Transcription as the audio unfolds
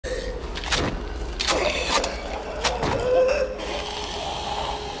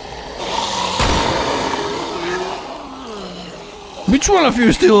Which one of you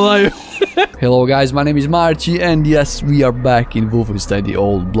is still alive? Hello guys, my name is Marchi, and yes, we are back in Wolfenstein the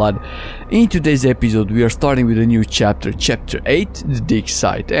Old Blood. In today's episode we are starting with a new chapter, chapter 8, the dig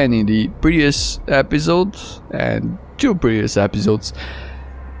site. And in the previous episode and 2 previous episodes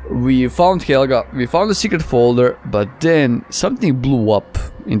we found Helga, we found a secret folder, but then something blew up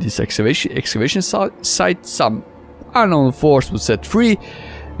in this excavation site. Some unknown force was set free.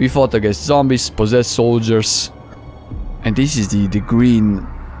 We fought against zombies, possessed soldiers, and this is the green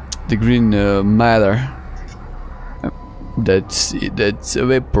matter that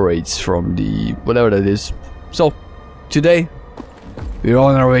evaporates from the whatever that is. So today we're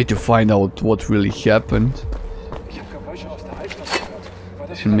on our way to find out what really happened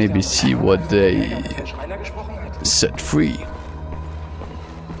and maybe see what they set free.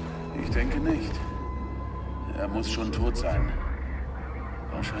 Ich denke nicht. Er muss schon tot sein.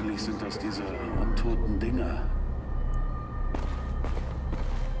 Wahrscheinlich sind das diese untoten Dinger.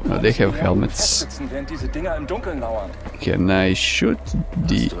 Oh, they have helmets. Can I shoot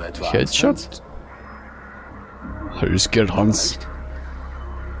the headshot? Are you scared, Hans?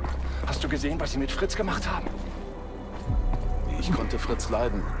 Hast du gesehen, was sie mit Fritz gemacht haben? Ich konnte Fritz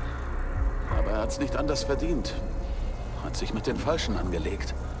leiden. Aber er hat's nicht anders verdient. Hat sich mit den Falschen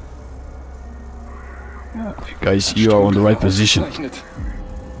angelegt. Guys, you are on the right position.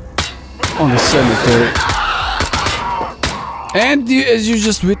 On the cemetery. And as you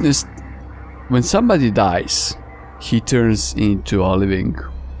just witnessed, when somebody dies, he turns into a living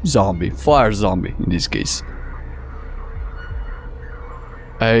zombie, fire zombie in this case.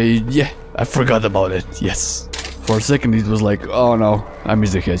 Yeah, I forgot about it, yes. For a second it was like, oh no, I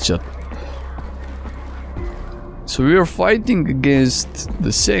missed the headshot. So we are fighting against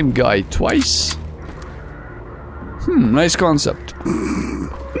the same guy twice. Nice concept.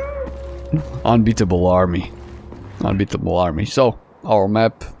 Unbeatable army. Unbeatable army. So, our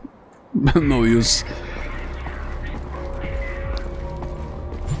map, no use.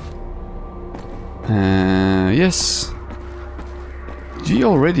 Yes. We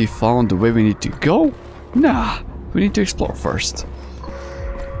already found the way we need to go? Nah, we need to explore first.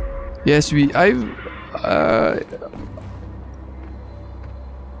 Yes, a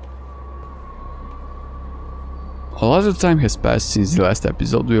lot of time has passed since the last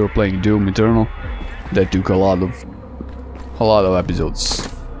episode. We were playing Doom Eternal. That took a lot of episodes.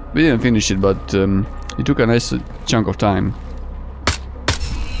 We didn't finish it, but it took a nice chunk of time.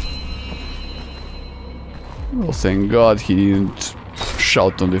 Well, thank God he didn't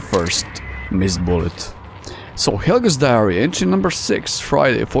shout on the first missed bullet. So, Helga's diary, entry number 6,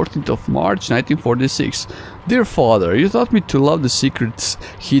 Friday, 14th of March, 1946. Dear father, you taught me to love the secrets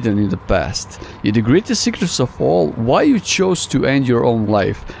hidden in the past. Yet the greatest secrets of all, why you chose to end your own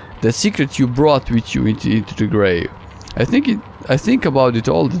life. The secret you brought with you into the grave. I think about it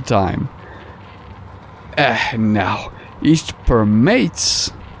all the time. Now, it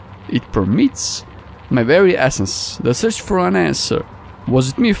permeates my very essence. The search for an answer. Was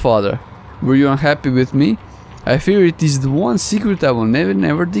it me, father? Were you unhappy with me? I fear it is the one secret I will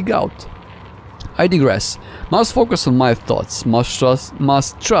never dig out. I digress. Must focus on my thoughts. Must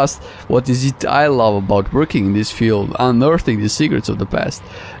trust what is it I love about working in this field, unearthing the secrets of the past,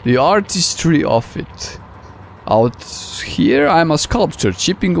 the artistry of it. Out here I am a sculptor,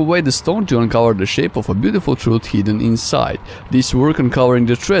 chipping away the stone to uncover the shape of a beautiful truth hidden inside. This work uncovering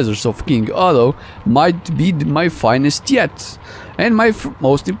the treasures of King Otto might be my finest yet. And my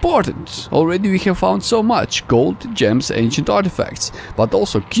most important. Already we have found so much: gold, gems, ancient artifacts, but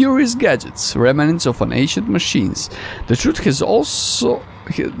also curious gadgets, remnants of an ancient machines. The truth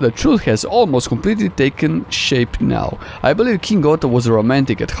has almost completely taken shape now. I believe King Otto was a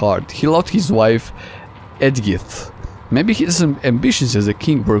romantic at heart. He loved his wife Edgith. Maybe his ambitions as a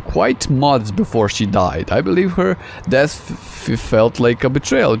king were quite modest before she died. I believe her death felt like a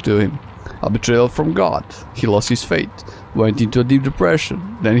betrayal to him. A betrayal from God. He lost his faith, went into a deep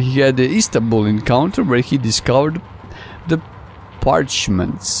depression. Then he had the Istanbul encounter where he discovered the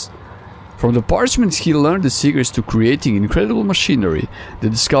parchments. From the parchments he learned the secrets to creating incredible machinery.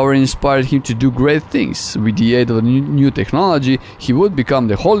 The discovery inspired him to do great things. With the aid of new technology, he would become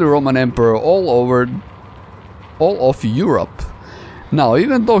the Holy Roman Emperor all of Europe. Now,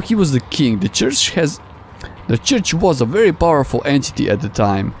 even though he was the king, the church was a very powerful entity at the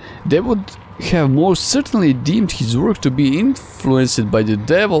time. They would have most certainly deemed his work to be influenced by the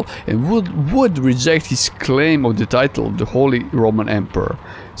devil and would reject his claim of the title of the Holy Roman Emperor.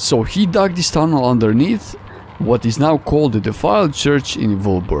 So he dug this tunnel underneath what is now called the defiled church in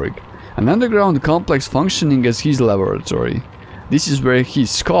Wolfsburg, an underground complex functioning as his laboratory. This is where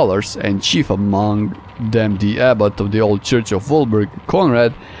his scholars, and chief among them the abbot of the old church of Wolfberg,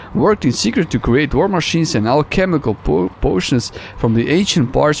 Conrad, worked in secret to create war machines and alchemical potions from the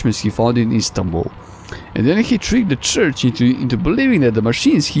ancient parchments he found in Istanbul. And then he tricked the church into believing that the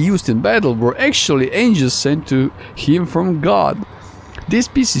machines he used in battle were actually angels sent to him from God. This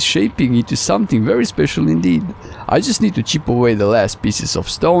piece is shaping into something very special indeed. I just need to chip away the last pieces of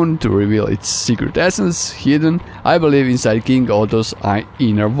stone to reveal its secret essence, hidden, I believe, inside King Otto's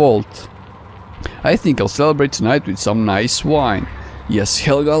inner vault. I think I'll celebrate tonight with some nice wine. Yes,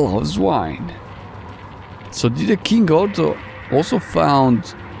 Helga loves wine. So did the King Otto also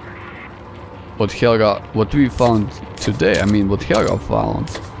found what we found today? I mean, what Helga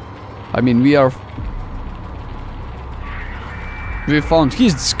found. I mean, we found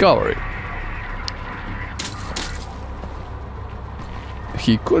his discovery.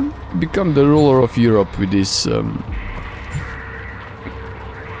 He could become the ruler of Europe with this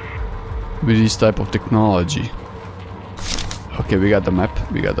type of technology. Okay, we got the map.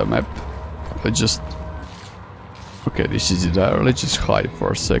 Let's just... Okay, this is it there. Let's just hide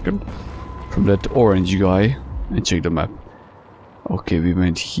for a second from that orange guy and check the map. Okay, we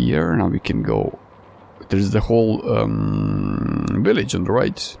went here. Now we can go. There's the whole village on the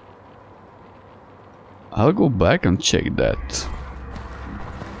right. I'll go back and check that.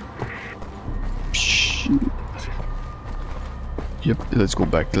 Yep, let's go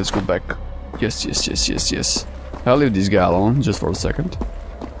back. Yes. I'll leave this guy alone just for a second.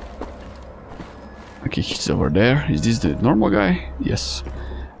 Okay, he's over there. Is this the normal guy? Yes.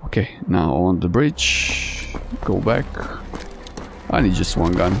 Okay, now on the bridge. Go back. I need just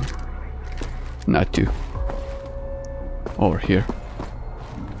one gun. Not two. Over here.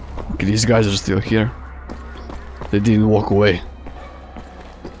 Okay, these guys are still here. They didn't walk away.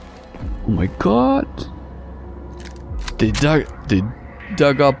 Oh my god. They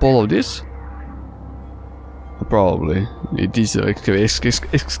dug up all of this? Probably. It is an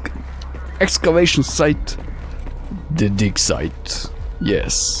excavation site. The dig site.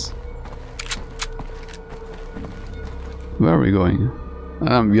 Yes. Where are we going?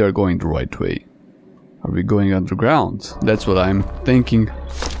 We are going the right way. Are we going underground? That's what I'm thinking.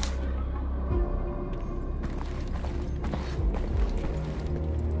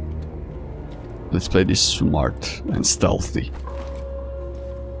 Let's play this smart and stealthy.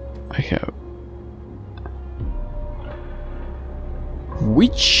 I have...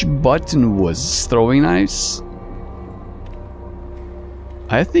 Which button was throwing knives?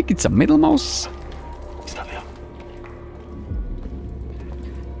 I think it's a middle mouse.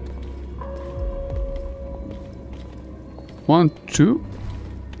 One, two.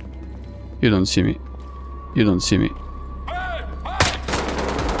 You don't see me.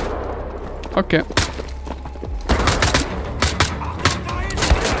 Okay.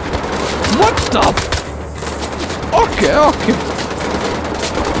 What the f... Okay.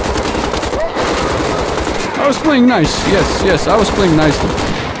 I was playing nice. Yes, I was playing nicely.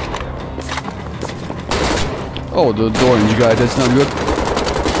 Oh, the orange guy, that's not good.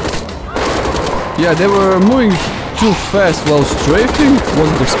 Yeah, they were moving too fast while strafing.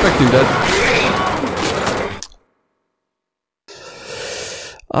 Wasn't expecting that.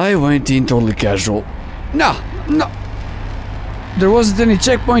 I went in totally casual. No. There wasn't any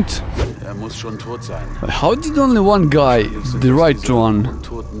checkpoint. Muss schon tot sein. How did only one guy, the right one,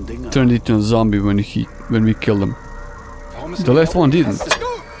 turn into a zombie when we killed him? The left one didn't.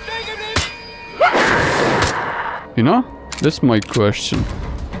 You know? That's my question.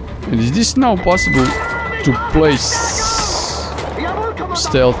 And is this now possible to play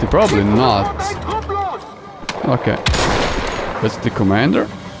stealthy? Probably not. Okay. That's the commander.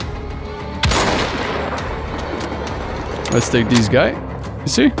 Let's take this guy. You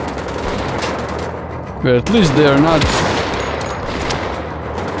see? But at least they are not...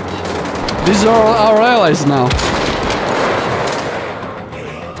 These are our allies now.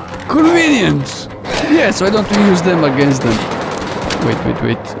 Convenient! Yes, why don't we use them against them? Wait.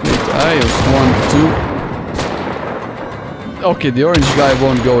 I want to... Okay, the orange guy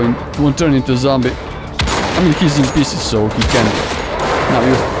won't turn into a zombie. I mean, he's in pieces, so he can't. Now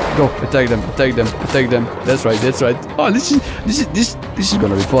you go, attack them. That's right. Oh, this is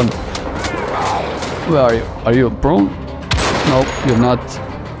gonna be fun. Where are you? Are you prone? No, you're not.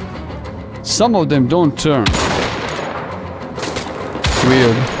 Some of them don't turn.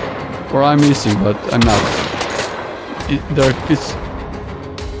 Weird. Or I'm missing, but I'm not.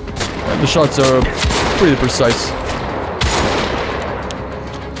 The shots are pretty precise.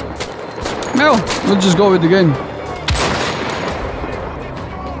 No, let's just go with the game.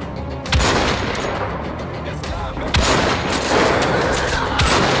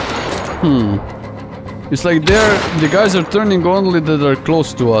 It's like the guys are turning only that are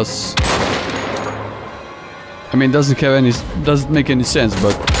close to us. I mean, doesn't make any sense,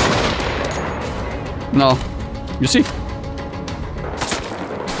 but no, you see,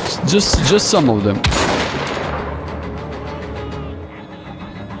 just some of them.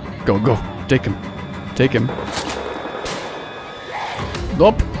 Go, take him.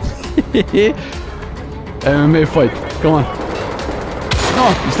 Nope. MMA fight, come on.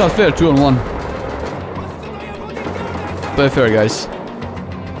 No, it's not fair, 2-on-1. Play fair, guys.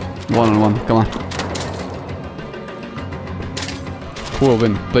 1-on-1, come on. Who will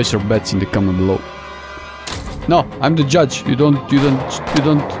win? Place your bets in the comment below. No, I'm the judge. You don't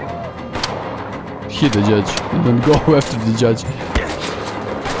hit the judge. You don't go after the judge.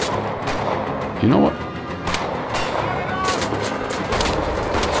 You know what?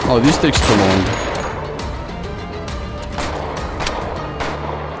 Oh, this takes too long.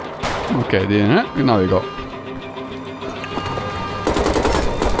 Okay, now we go.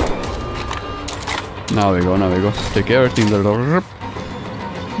 Now we go. Take everything.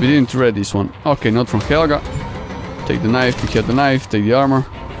 We didn't read this one. Okay, not from Helga. Take the knife, we had the knife, take the armor.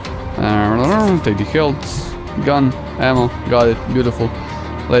 Take the health, gun, ammo, got it, beautiful.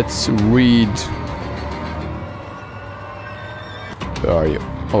 Let's read. Where are you?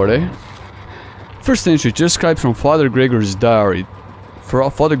 Over there? First entry, transcribed from Father Gregory's diary. For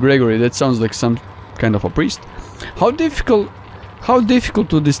Father Gregory, that sounds like some kind of a priest. How difficult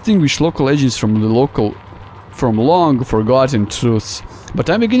to distinguish local legends from long forgotten truths. But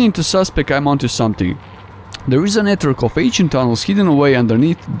I'm beginning to suspect I'm onto something. There is a network of ancient tunnels hidden away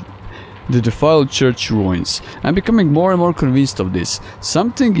underneath the defiled church ruins. I'm becoming more and more convinced of this.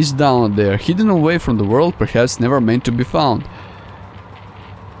 Something is down there, hidden away from the world, perhaps never meant to be found.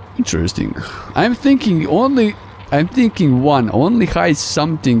 Interesting. I'm thinking one only hides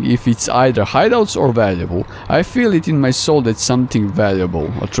something if it's either hideouts or valuable. I feel it in my soul that something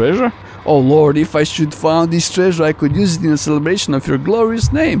valuable. A treasure? Oh Lord, if I should find this treasure, I could use it in a celebration of your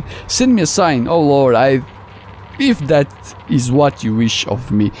glorious name. Send me a sign, oh Lord, if that is what you wish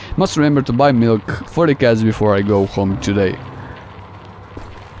of me. Must remember to buy milk for the cats before I go home today.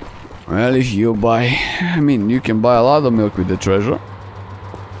 Well, if you buy... I mean, you can buy a lot of milk with the treasure.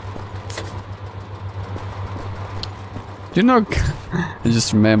 You know, I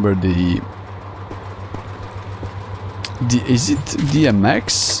just remember is it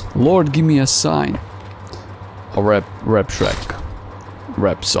DMX? Lord, give me a sign. A rap track.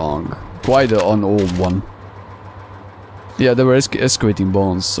 Rap song. Quite an old one. Yeah, they were excavating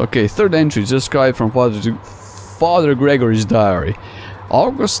bones. Okay, third entry, transcribed from Father Gregory's diary.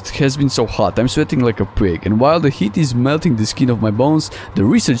 August has been so hot, I'm sweating like a pig, and while the heat is melting the skin of my bones, the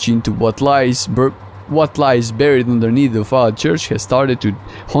research into what lies buried underneath the foul church has started to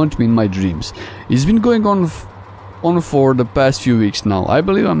haunt me in my dreams. It's been going on for the past few weeks now. I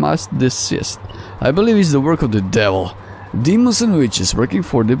believe I must desist. I believe it's the work of the devil. Demons and witches working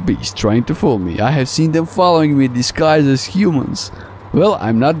for the beast, trying to fool me. I have seen them following me disguised as humans. Well,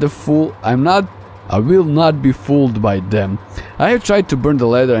 I'm not the fool. I will not be fooled by them. I have tried to burn the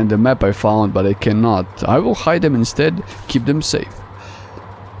letter and the map I found, but I cannot. I will hide them instead, keep them safe.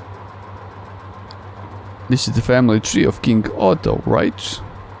 This is the family tree of King Otto, right?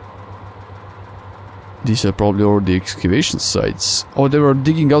 These are probably all the excavation sites. Oh, they were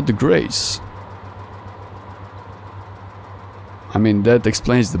digging out the graves. I mean, that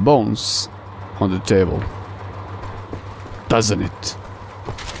explains the bones on the table, doesn't it?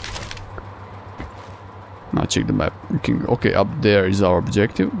 Now check the map. Okay, up there is our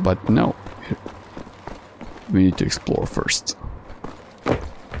objective, but no. We need to explore first.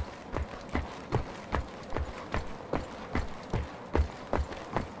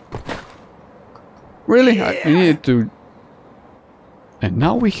 Really? I needed to... And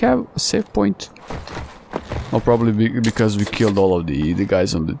now we have a save point. Or probably because we killed all of the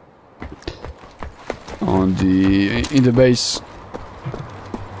guys in the base.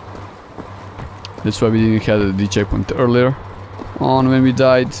 That's why we didn't have the checkpoint earlier on when we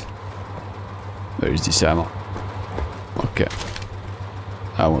died. Where is this ammo? Okay.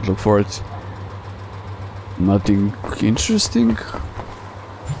 I won't look for it. Nothing interesting.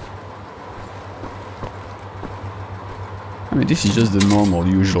 I mean, this is just the normal,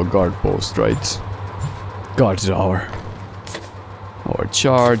 usual guard post, right? Guard tower.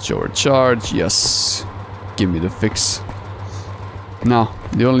 Overcharge, yes. Give me the fix. Now,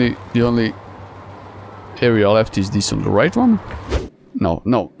 the only area left is this on the right one. No,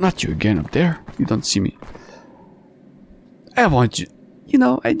 not you again up there. You don't see me. I want you. You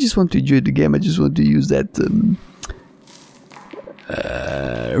know, I just want to enjoy the game. I just want to use that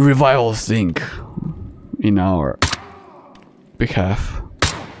revival thing. in our behalf.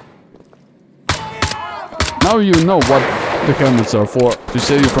 Now you know what the helmets are for, to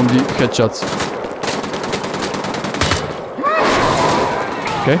save you from the headshots.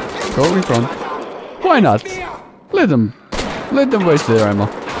 Okay, go in front. Why not? Let them waste their ammo.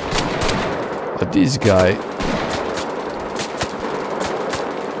 But this guy,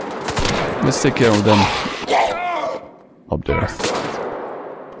 let's take care of them. Up there,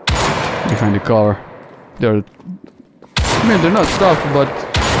 behind the car. They're, I mean, they're not tough, but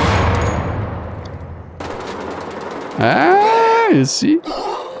you see?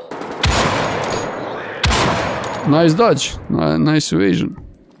 Nice dodge, nice evasion.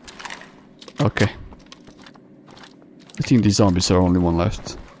 Okay. I think these zombies are only one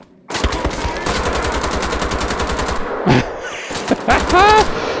left.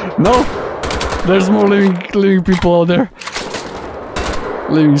 No! There's more living people out there.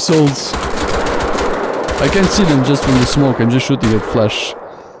 Living souls. I can't see them just from the smoke, I'm just shooting at flash.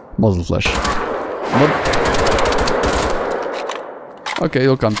 Muzzle flash. But okay,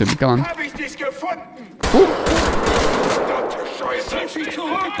 you'll come to me, come on.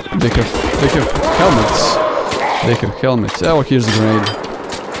 They have helmets. They have helmets. Oh, here's the grenade.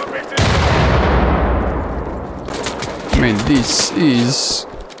 I mean, this is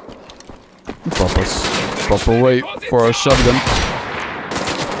the proper way for a shotgun,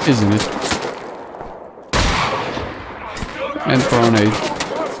 isn't it? And for an aid.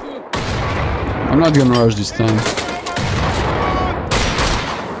 I'm not gonna rush this time.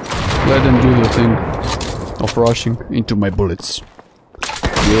 Let them do the thing of rushing into my bullets.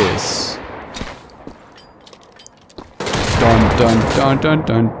 Yes. Dun dun dun dun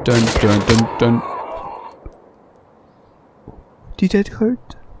dun dun dun dun dun. Did that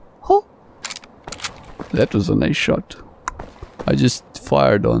hurt? Huh? That was a nice shot. I just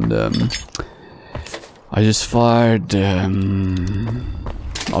fired on them. I just fired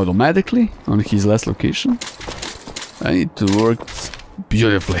automatically on his last location. And it worked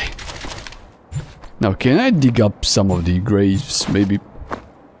beautifully. Now, can I dig up some of the graves, maybe?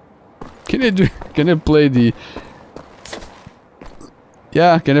 Can I play the...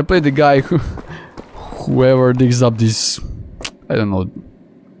 Yeah, can I play the guy whoever digs up this... I don't know.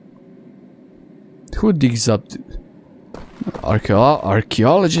 Who digs up...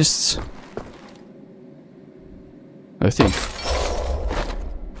 Archaeologists? I think.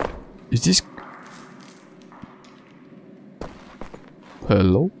 Is this...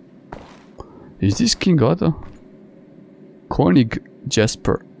 Hello? Is this King Otto? Koenig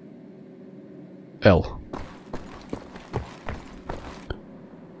Jasper L.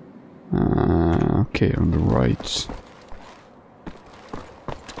 Okay, on the right.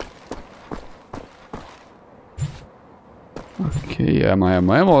 Okay,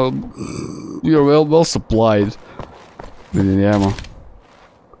 ammo. You're well supplied with the ammo.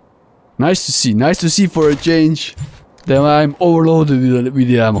 Nice to see for a change. Then I'm overloaded with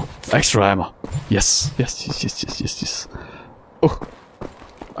the ammo. Extra ammo. Yes. Oh,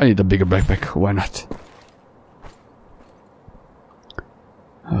 I need a bigger backpack. Why not?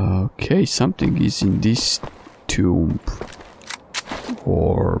 Okay, something is in this tomb.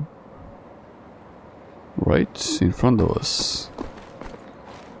 Or... right in front of us.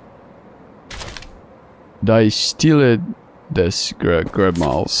 Die stille des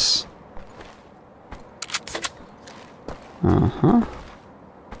Grabmals.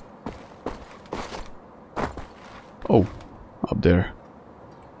 Oh, up there.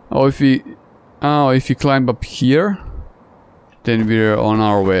 Oh, if we climb up here, then we're on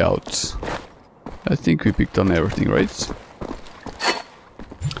our way out. I think we picked on everything, right?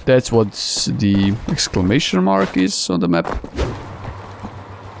 That's what the exclamation mark is on the map.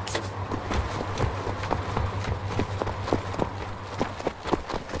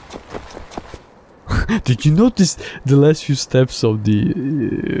 Did you notice the last few steps of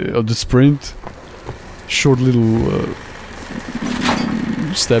the sprint? Short little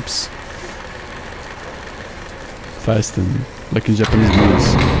steps. Fast and like in Japanese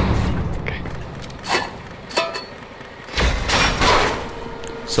movies. Okay.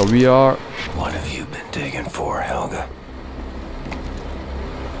 So we are... What have you been digging for, Helga?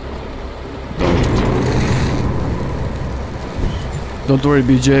 Don't worry,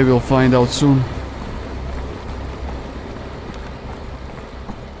 BJ, we'll find out soon.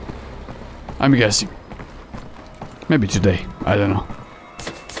 I'm guessing. Maybe today, I don't know.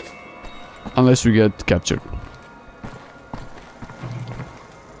 Unless we get captured.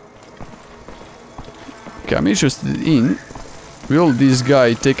 Okay, I'm interested in... will this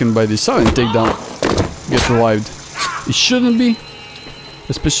guy taken by the silent takedown get revived? It shouldn't be.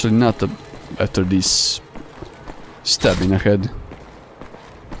 Especially not after this Stab in the head.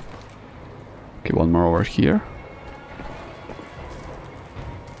 Okay, one more over here.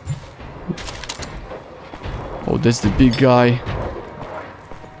 Oh, that's the big guy.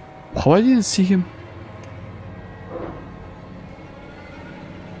 Oh, I didn't see him.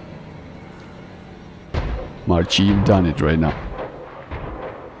 Marchi, you've done it right now.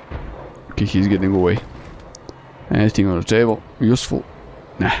 Okay, he's getting away. Anything on the table? Useful?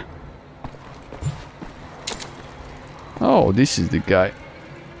 Nah. Oh, this is the guy.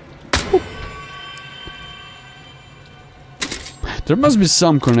 Oop. There must be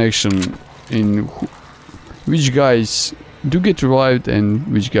some connection in which guys do get revived and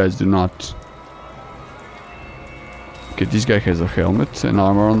which guys do not. Okay, this guy has a helmet and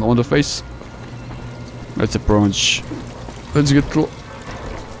armor on the face. Let's approach. Let's get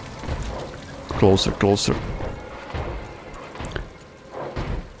closer, closer.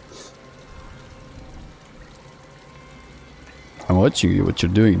 I'm watching you, what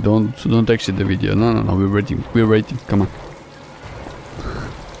you're doing. Don't exit the video. No, we're waiting. We're waiting. Come on.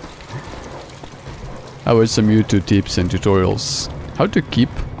 I watched some YouTube tips and tutorials. How to keep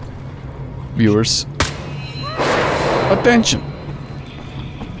viewers' attention.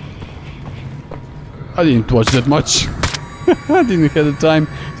 I didn't watch that much. I didn't have the time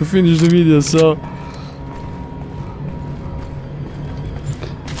to finish the video, so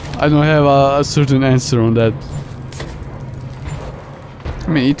I don't have a certain answer on that. I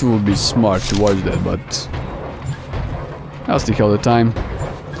mean, it would be smart to watch that, but I'll stick all the time.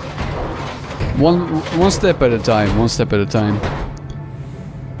 One step at a time. One step at a time.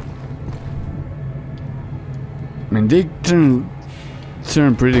 I mean, they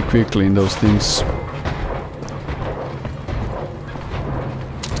turn pretty quickly in those things.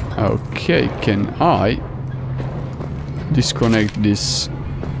 Okay, can I disconnect this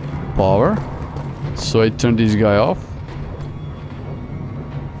power? So I turn this guy off.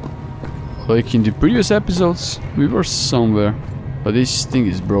 Like in the previous episodes, we were somewhere, but this thing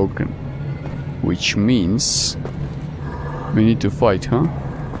is broken. Which means we need to fight, huh?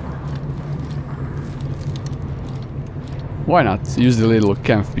 Why not? Use the little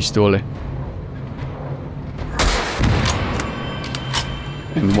Kampfpistole.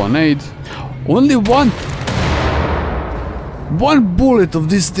 And one aid. Only one! One bullet of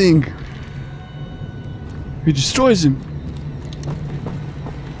this thing! It destroys him.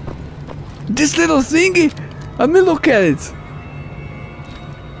 This little thingy! I mean, look at it!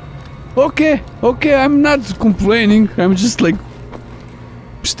 Okay, I'm not complaining. I'm just like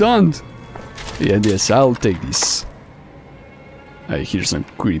stunned. Yeah, yes, I'll take this. I hear some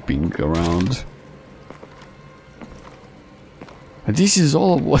creeping around. And this is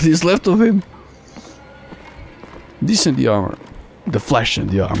all what is left of him. This and the armor. The flesh and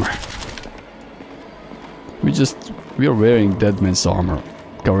the armor. We are wearing dead man's armor.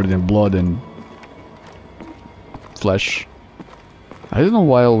 Covered in blood and flesh. I don't know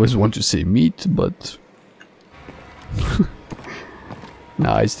why I always want to say meat, but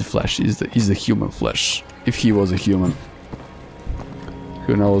nah, it's the flesh. It's the human flesh. If he was a human,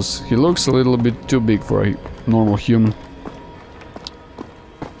 who knows? He looks a little bit too big for a normal human.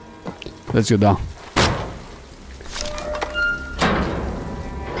 Let's go down.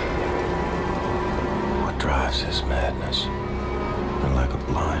 What drives his madness? You're like a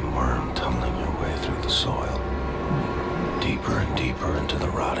blind worm tumbling your way through the soil. Deeper and deeper into the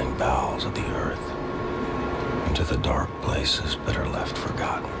rotting bowels of the earth, into the dark places better left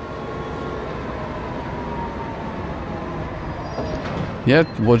forgotten. Yet,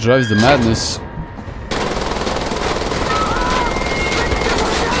 what drives the madness?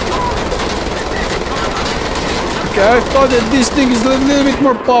 Okay, I thought that this thing is a little bit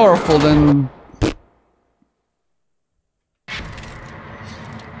more powerful than...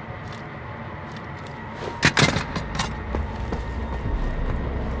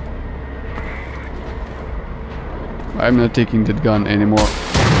 I'm not taking that gun anymore.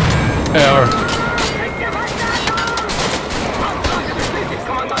 Ever.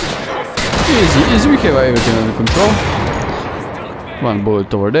 Easy, we have everything under control. One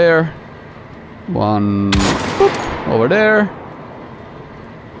bullet over there. One boop, over there.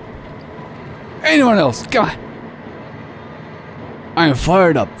 Anyone else? Come on. I'm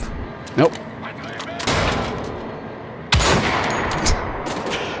fired up. Nope.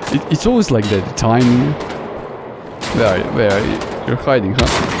 It's always like that time. Where are you? You're hiding, huh?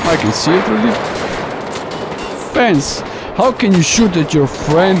 I can see it through the fence. How can you shoot at your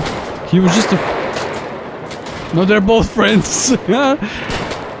friend? He was just a... No, they're both friends.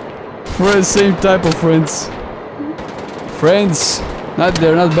 Friends, same type of friends. Friends.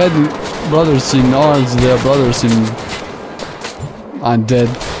 They're not bad. brothers in arms, they are brothers in undead,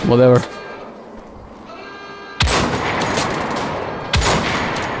 whatever.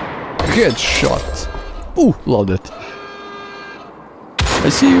 Headshot. Ooh, loved it. I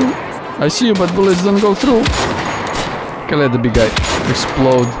see you, but bullets don't go through. Okay, let the big guy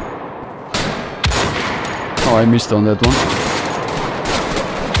explode. Oh, I missed on that one.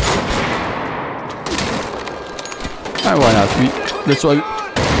 Ah, why not?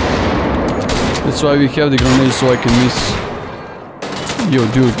 That's why we have the grenade, so I can miss. Yo,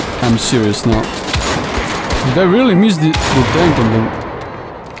 dude, I'm serious now. Did I really miss the tank on them?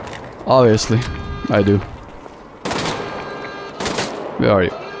 Obviously, I do. Where are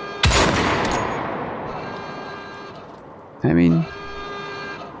you? I mean,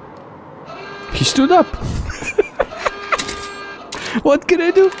 he stood up. What can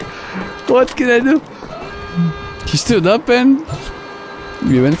I do? What can I do? He stood up and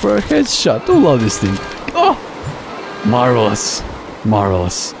we went for a headshot. I love this thing. Oh, marvelous,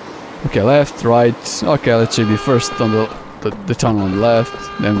 marvelous. Okay, left, right. Okay, let's check the first on the tunnel on the left.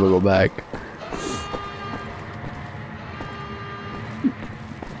 Then we'll go back.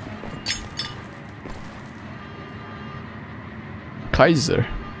 Kaiser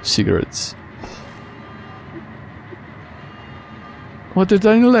cigarettes. What the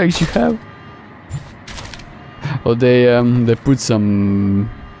tiny legs you have? Oh, they put some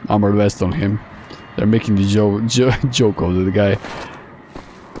armored vest on him. They're making the joke of the guy.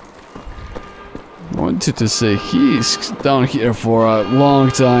 I wanted to say he's down here for a long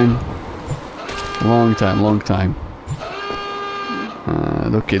time. Long time.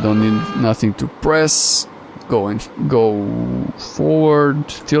 Okay, don't need nothing to press. Go forward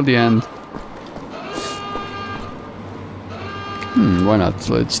till the end. Why not?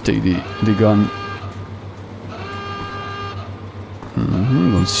 Let's take the gun.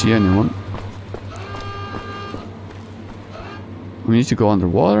 Don't see anyone. We need to go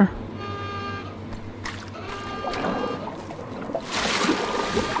underwater.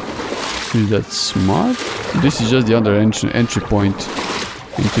 Is that smart? This is just the other entry point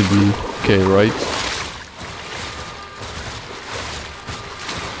into the cave, right?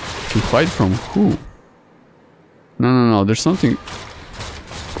 To fight from who? No, there's something.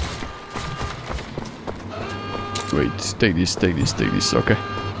 Wait, take this, okay.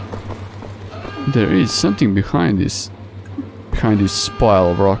 There is something behind this pile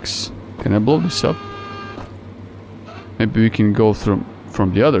of rocks. Can I blow this up? Maybe we can go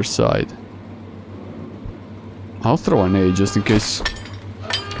from the other side. I'll throw an A just in case.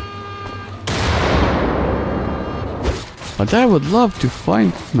 But I would love to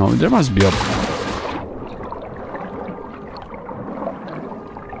find... No, there must be a...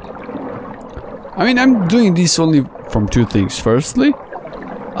 I mean, I'm doing this only from two things. Firstly,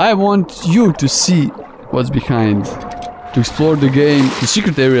 I want you to see what's behind, to explore the game, the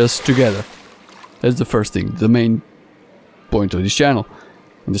secret areas together. That's the first thing, the main point of this channel.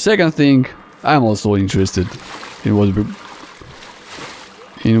 And the second thing, I'm also interested in what's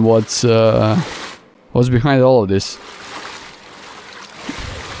behind all of this.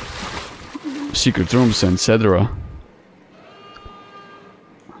 Secret rooms, etc.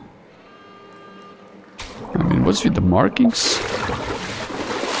 I mean, what's with the markings?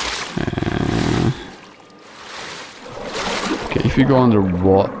 Okay, if you go under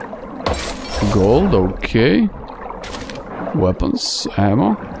what? Gold, okay. Weapons,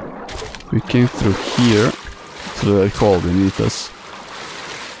 ammo. We came through here, through that hole beneath us.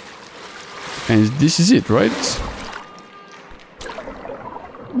 And this is it, right?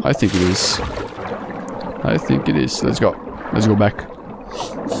 I think it is. I think it is. Let's go. Let's go back.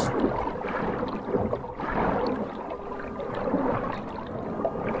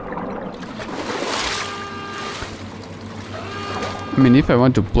 I mean, if I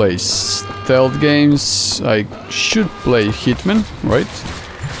want to play stealth games, I should play Hitman, right?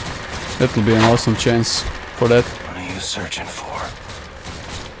 That will be an awesome chance for that. What are you searching for?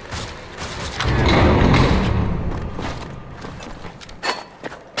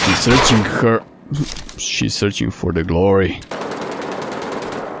 She's searching for the glory.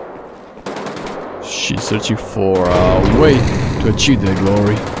 She's searching for a way to achieve the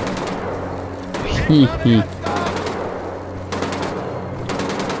glory.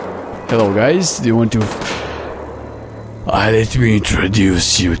 Hello guys, do you want to... let me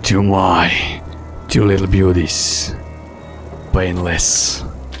introduce you to my two little beauties. Painless.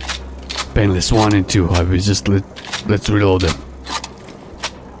 Painless 1 and 2. I will just let's reload them.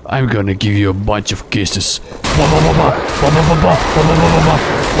 I'm gonna give you a bunch of kisses.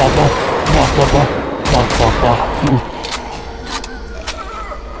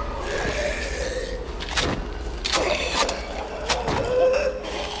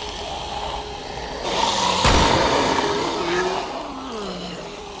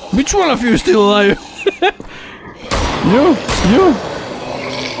 Which one of you is still alive? You?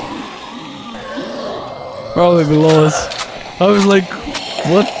 Probably below us. I was like,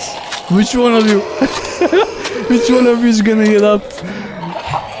 what? Which one of you? Which one of you is gonna get up?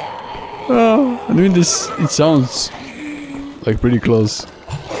 Oh, I mean this, it sounds like pretty close.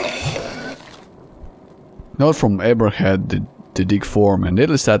 Note from Aberhead, the dig form and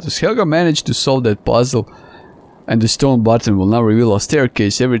daily status. Helga managed to solve that puzzle, and the stone button will now reveal a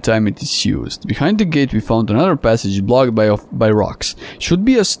staircase every time it is used. Behind the gate we found another passage blocked by rocks. Should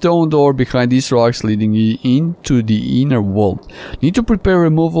be a stone door behind these rocks leading into the inner vault. Need to prepare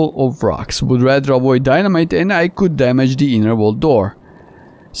removal of rocks. Would rather avoid dynamite and I could damage the inner vault door.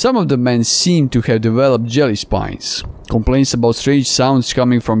 Some of the men seem to have developed jelly spines. Complaints about strange sounds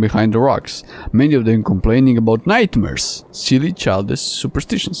coming from behind the rocks. Many of them complaining about nightmares. Silly childish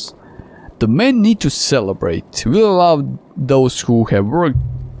superstitions. The men need to celebrate. We'll allow those who have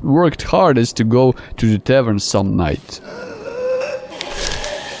worked hardest to go to the tavern some night.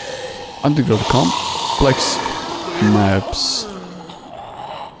 Underground complex maps.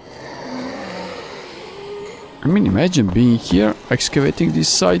 I mean, imagine being here, excavating this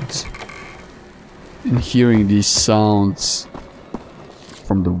site, and hearing these sounds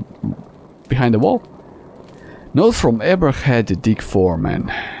from the behind the wall. Note from Aberhead, the dig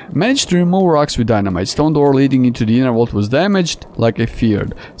foreman. Managed to remove rocks with dynamite. Stone door leading into the inner vault was damaged, like I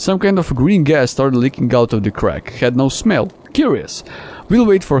feared. Some kind of green gas started leaking out of the crack. Had no smell. Curious. We'll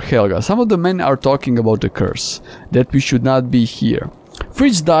wait for Helga. Some of the men are talking about the curse. That we should not be here.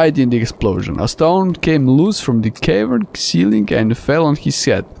 Fritz died in the explosion. A stone came loose from the cavern ceiling and fell on his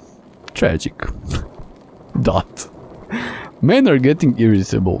head. Tragic. Dot. Men are getting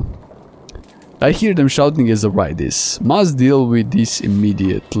irritable. I hear them shouting as I write this. Must deal with this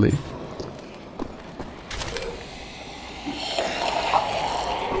immediately.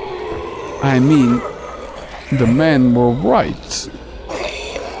 I mean, the men were right.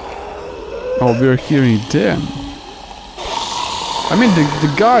 Oh, we're hearing them. I mean,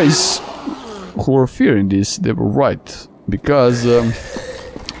 the guys who were fearing this, they were right. Because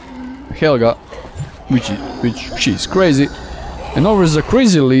Helga, which she's crazy, and always a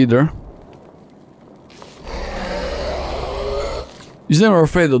crazy leader, he's never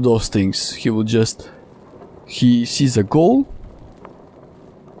afraid of those things. He will just, he sees a goal,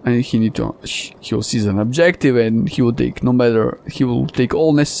 and he will seize an objective, and he will take take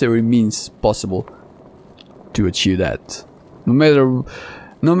all necessary means possible to achieve that. No matter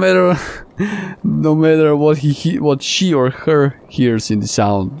what she or her hears in the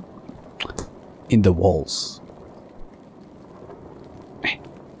sound in the walls.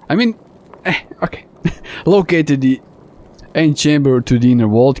 I mean, okay. Located the end chamber to the inner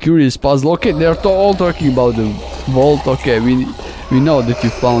vault. Curious puzzle. Okay, they're all talking about the vault. Okay, we know that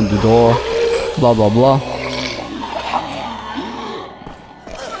you found the door. Blah blah blah.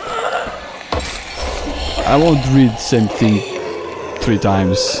 I won't read the same thing 3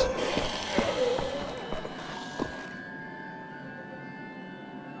 times.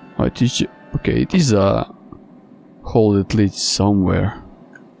 Oh, okay, it is a hole that leads somewhere.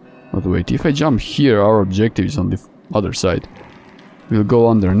 But wait, if I jump here, our objective is on the other side. We'll go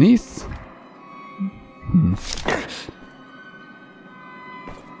underneath.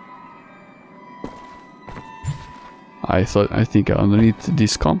 I think underneath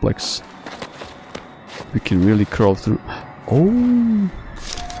this complex we can really crawl through. Oh,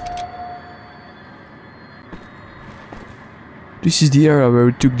 this is the area where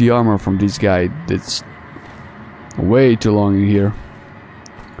we took the armor from this guy. That's way too long in here.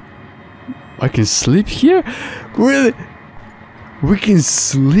 I can sleep here? Really? We can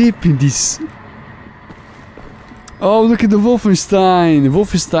sleep in this. Oh, look at the Wolfenstein.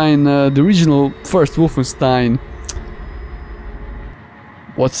 Wolfenstein, the original first Wolfenstein.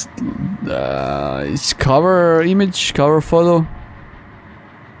 What's its cover image, cover photo?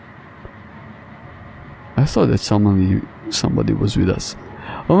 I thought that somebody was with us.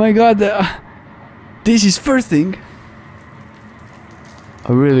 Oh my god, this is first thing.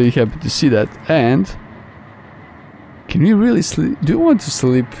 I'm really happy to see that. And can we really sleep? Do you want to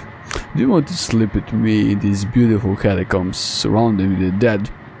sleep? Do you want to sleep with me in these beautiful catacombs surrounded with dead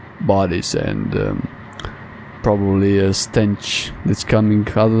bodies and probably a stench that's coming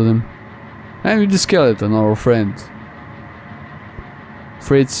out of them? And with the skeleton, our friend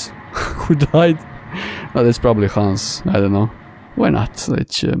Fritz, who died. Oh, that's probably Hans. I don't know. Why not?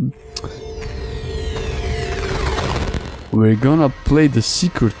 Let's we're gonna play the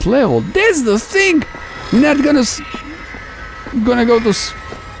secret level. That's the thing. We're not gonna go to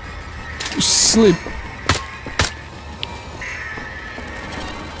sleep.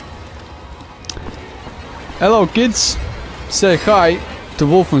 Hello kids! Say hi to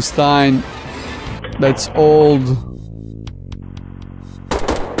Wolfenstein. That's old.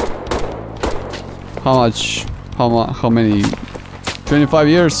 How much? How many? 25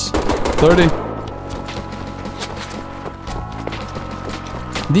 years? 30?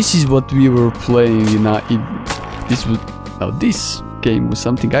 This is what we were playing in this game was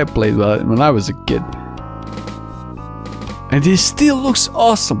something I played when I was a kid. And it still looks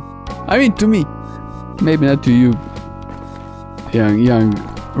awesome. I mean, to me. Maybe not to you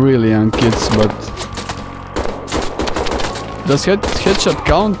really young kids, but does headshot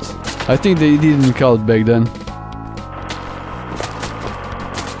count? I think they didn't count back then.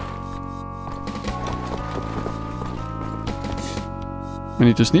 I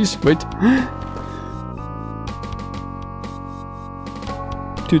need to sneeze. Wait.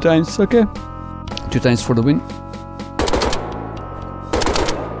 2 times, okay. 2 times for the win.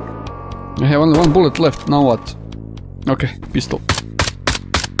 I have only 1 bullet left. Now what? Okay, pistol.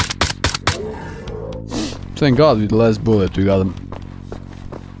 Thank God with the last bullet we got him.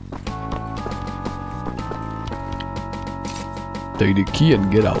 Take the key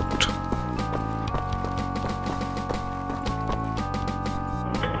and get out.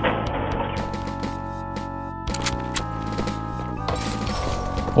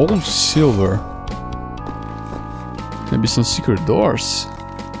 Old silver. Maybe some secret doors.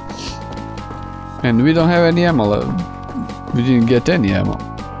 And we don't have any ammo. We didn't get any ammo.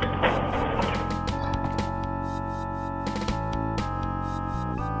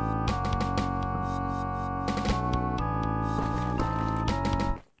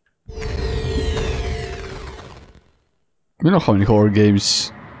 You know how many horror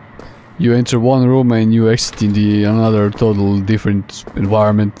games you enter one room and you exit in the another total different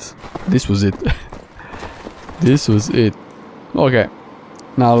environment. This was it. This was it. Okay.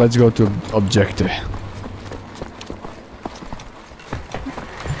 Now let's go to objective.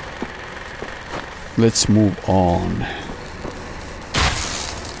 Let's move on.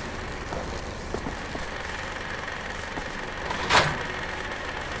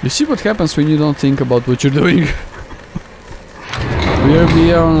 You see what happens when you don't think about what you're doing?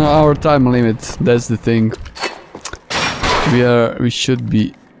 We are on our time limit. That's the thing. We should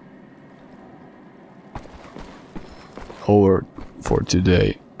be over for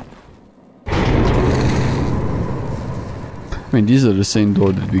today. I mean, these are the same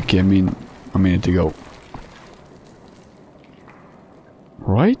door that we came in a minute ago.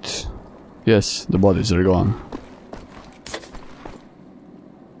 Right? Yes, the bodies are gone.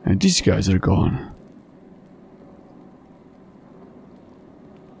 And these guys are gone.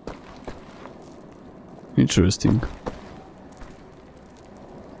 Interesting.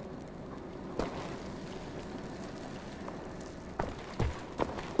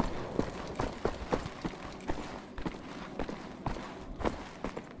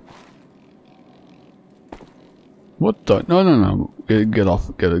 What the? No. Get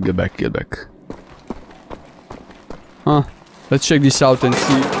off. Get back. Huh? Let's check this out and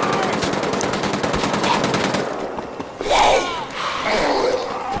see.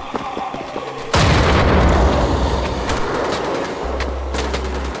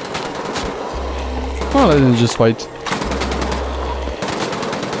 Oh, let them just fight.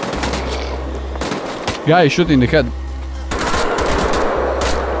 Guy shot in the head.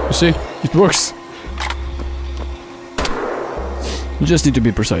 You see? It works. You just need to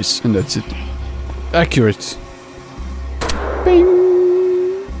be precise, and that's it. Accurate. Bing!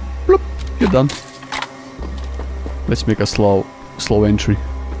 Bloop! You're done. Let's make a slow entry.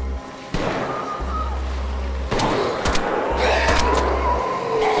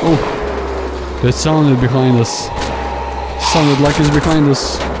 Oh! That sounded behind us. Sounded like it's behind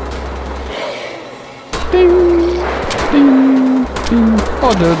us. Ding! Ding! Ding!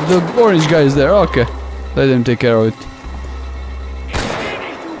 Oh, the orange guy is there. Okay. Let him take care of it.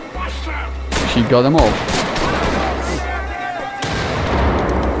 He got them all.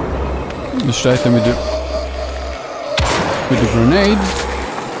 Distract them with the grenade.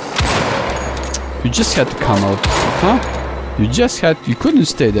 You just had to come out, huh? You couldn't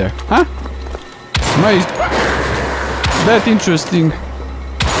stay there, huh? Nice. That interesting.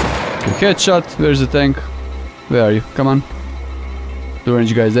 Okay, headshot. Where's the tank? Where are you? Come on. The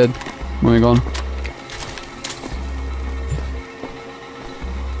orange guy is dead. Moving on.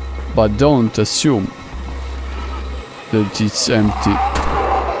 But don't assume that it's empty.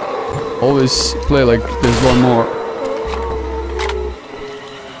 Always play like there's one more.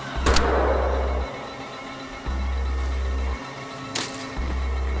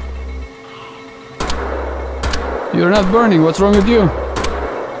 You're not burning, what's wrong with you?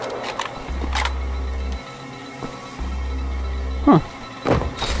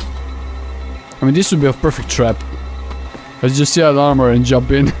 I mean, this would be a perfect trap. Let's just see that armor and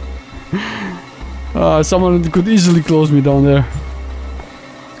jump in. Someone could easily close me down there.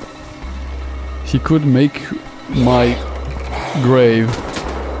 He could make my grave.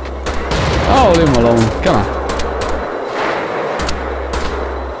 Oh, leave him alone. Come on.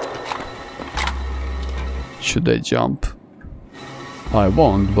 Should I jump? I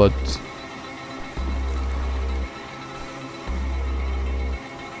won't, but...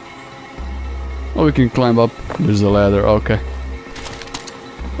 Oh, we can climb up. There's a ladder, okay.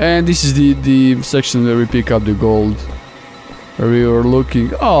 And this is the section where we pick up the gold. Where we were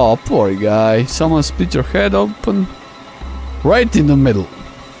looking... Oh, poor guy. Someone split your head open. Right in the middle.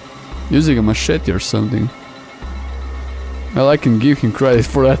 Using a machete or something. Well, I can give him credit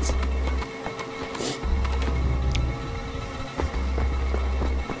for that.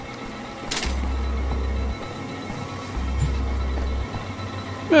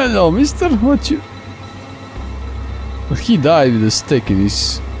 Hello, mister. What you... But he died with a stick in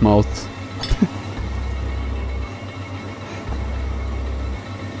his mouth.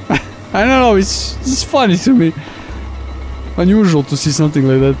 I don't know, it's funny to me. Unusual to see something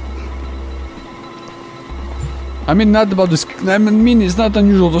like that. I mean, not about the... I mean, it's not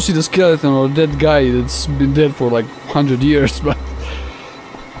unusual to see the skeleton or dead guy that's been dead for like 100 years, but...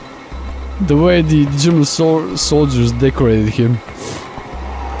 The way the German soldiers decorated him.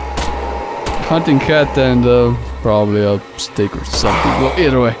 Hunting hat and probably a steak or something. Well,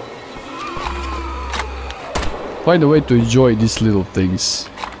 either way. Find a way to enjoy these little things.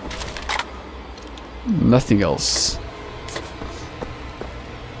 Nothing else.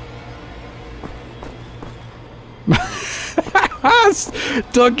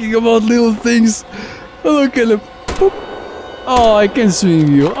 Talking about little things. Look at him. Boop. Oh, I can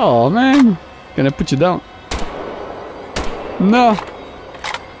swing you. Oh man. Can I put you down? No.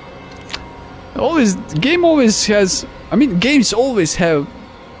 Game always has... I mean, games always have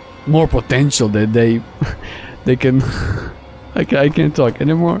more potential that they can... I can't talk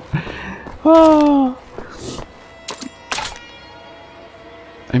anymore. Ah.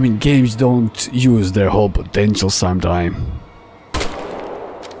 I mean, games don't use their whole potential sometime.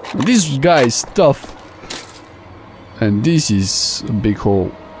 This guy is tough. And this is a big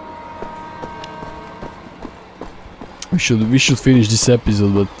hole. We should finish this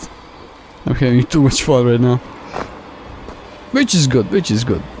episode, but I'm having too much fun right now. Which is good,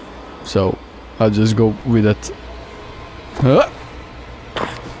 So, I'll just go with that.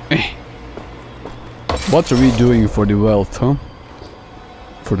 What are we doing for the wealth, huh?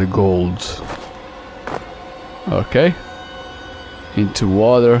 For the gold. Okay. Into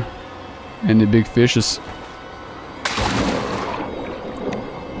water. Any big fishes?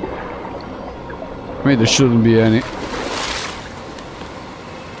 I mean, there shouldn't be any.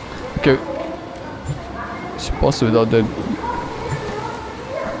 Okay. It's possible without that.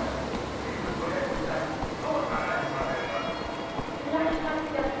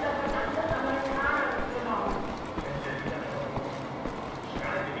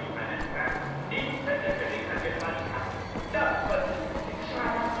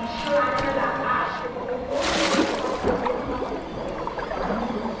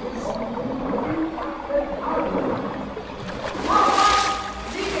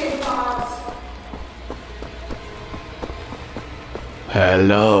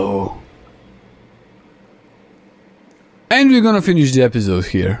 Hello. And we're gonna finish the episode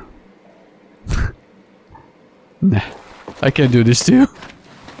here. Nah, I can't do this to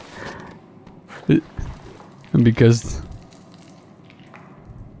you. Because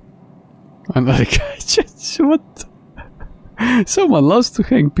another guy just... What? Someone loves to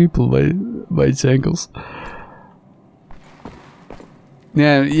hang people by its ankles.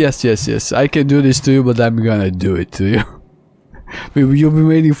 Yeah, yes. I can do this to you, but I'm gonna do it to you. You'll be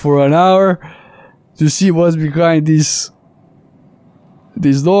waiting for an hour to see what's behind this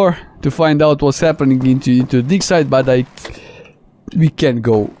door, to find out what's happening into the dig site, but we can't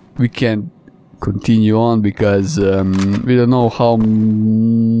continue on because we don't know how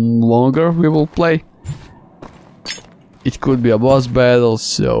longer we will play. It could be a boss battle,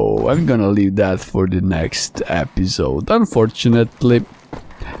 so I'm gonna leave that for the next episode. Unfortunately,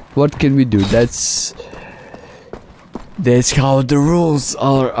 what can we do? That's how the rules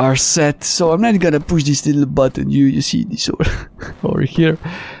are set. So I'm not gonna push this little button. You see this over here.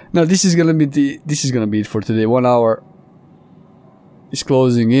 Now this is gonna be it for today. 1 hour is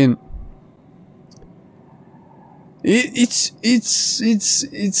closing in. It's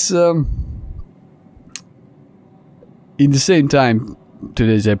in the same time,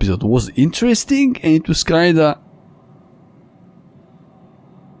 today's episode was interesting and it was kinda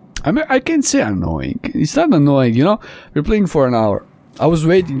I mean, I can't say annoying. It's not annoying, you know? We're playing for an hour. I was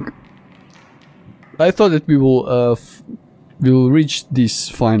waiting. I thought that we will reach this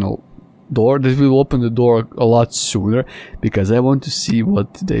final door, that we will open the door a lot sooner, because I want to see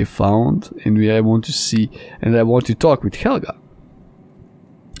what they found, and I want to see, and I want to talk with Helga.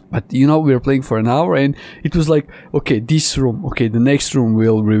 But you know, we were playing for an hour, and it was like, okay, this room, okay, the next room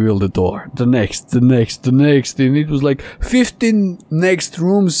will reveal the door, the next, and it was like 15 next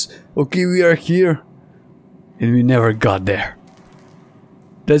rooms. Okay, we are here, and we never got there.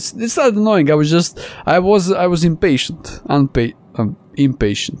 It's not annoying. I was impatient,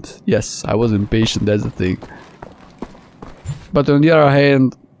 impatient. Yes, I was impatient. That's the thing. But on the other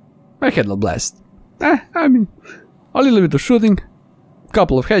hand, I had a blast. I mean, a little bit of shooting,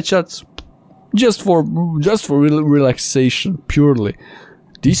 couple of headshots, just for relaxation purely.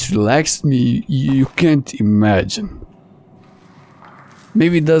 This relaxed me. You can't imagine.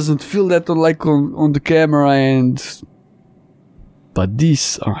 Maybe it doesn't feel that like on the camera, but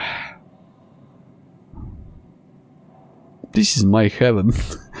this is my heaven.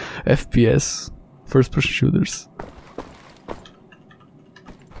 FPS, first-person shooters.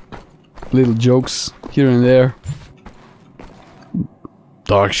 Little jokes here and there.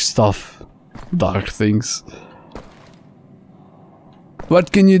 Dark stuff, dark things.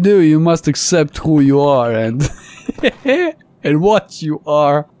 What can you do? You must accept who you are and and what you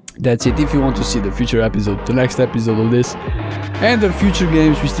are. That's it. If you want to see the future episode, the next episode of this, and the future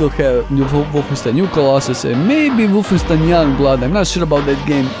games, we still have New Wolfenstein, New Colossus, and maybe Wolfenstein Youngblood. I'm not sure about that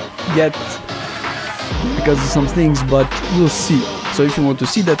game yet because of some things, but we'll see. So if you want to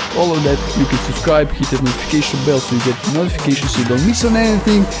see that, all of that, you can subscribe, hit the notification bell so you get notifications so you don't miss on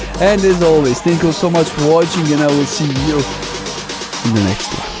anything. And as always, thank you so much for watching, and I will see you in the next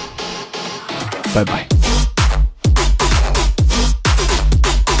one. Bye bye.